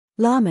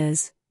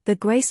Llamas, the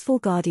graceful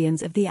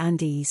guardians of the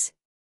Andes.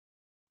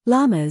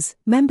 Llamas,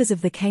 members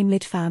of the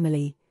camelid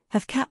family,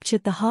 have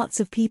captured the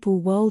hearts of people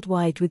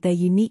worldwide with their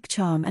unique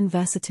charm and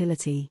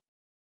versatility.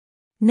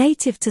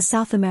 Native to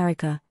South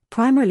America,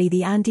 primarily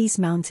the Andes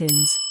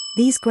Mountains,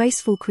 these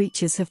graceful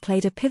creatures have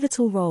played a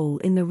pivotal role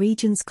in the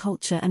region's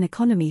culture and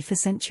economy for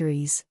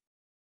centuries.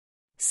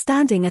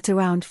 Standing at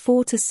around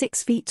 4 to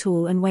 6 feet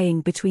tall and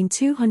weighing between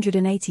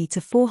 280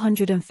 to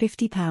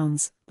 450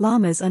 pounds,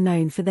 llamas are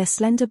known for their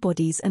slender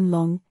bodies and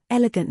long,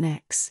 elegant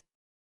necks.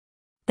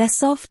 Their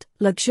soft,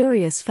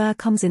 luxurious fur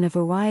comes in a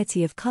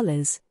variety of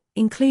colors,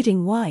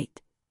 including white,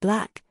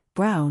 black,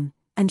 brown,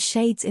 and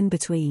shades in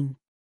between.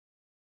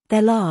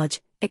 Their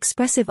large,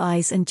 expressive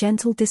eyes and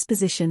gentle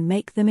disposition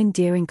make them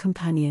endearing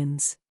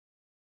companions.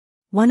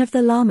 One of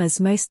the llama's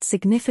most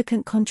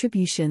significant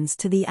contributions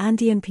to the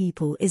Andean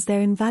people is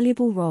their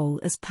invaluable role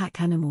as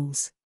pack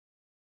animals.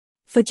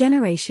 For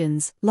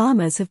generations,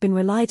 llamas have been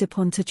relied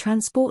upon to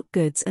transport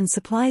goods and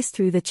supplies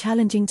through the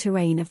challenging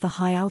terrain of the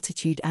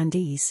high-altitude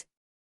Andes.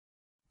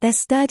 Their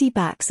sturdy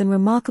backs and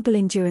remarkable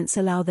endurance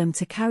allow them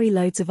to carry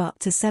loads of up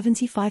to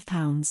 75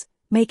 pounds,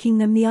 making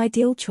them the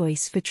ideal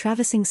choice for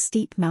traversing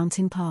steep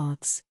mountain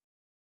paths.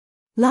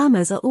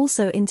 Llamas are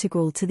also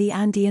integral to the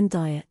Andean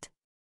diet.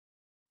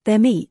 Their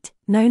meat,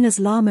 known as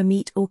llama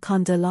meat or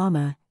kunda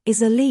llama,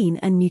 is a lean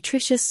and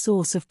nutritious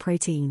source of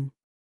protein.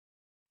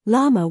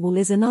 Llama wool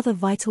is another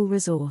vital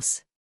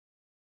resource.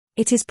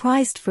 It is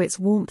prized for its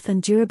warmth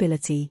and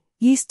durability,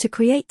 used to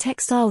create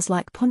textiles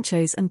like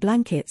ponchos and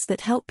blankets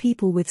that help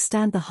people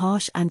withstand the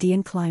harsh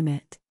Andean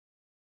climate.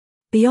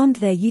 Beyond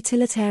their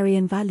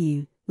utilitarian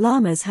value,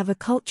 llamas have a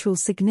cultural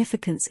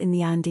significance in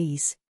the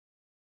Andes.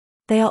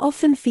 They are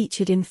often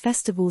featured in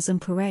festivals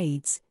and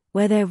parades,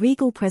 where their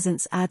regal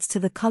presence adds to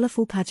the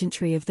colorful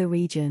pageantry of the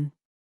region.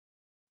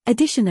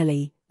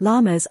 Additionally,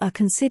 llamas are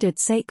considered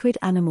sacred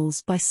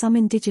animals by some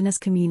indigenous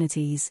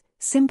communities,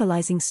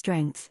 symbolizing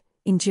strength,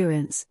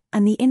 endurance,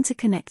 and the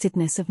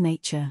interconnectedness of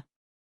nature.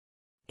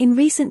 In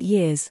recent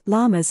years,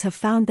 llamas have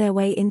found their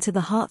way into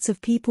the hearts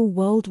of people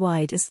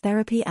worldwide as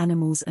therapy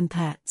animals and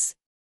pets.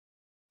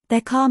 Their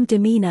calm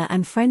demeanor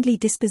and friendly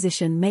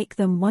disposition make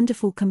them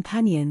wonderful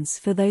companions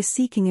for those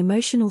seeking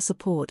emotional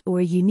support or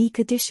a unique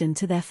addition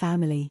to their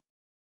family.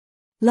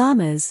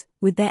 Llamas,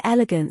 with their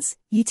elegance,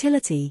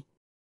 utility,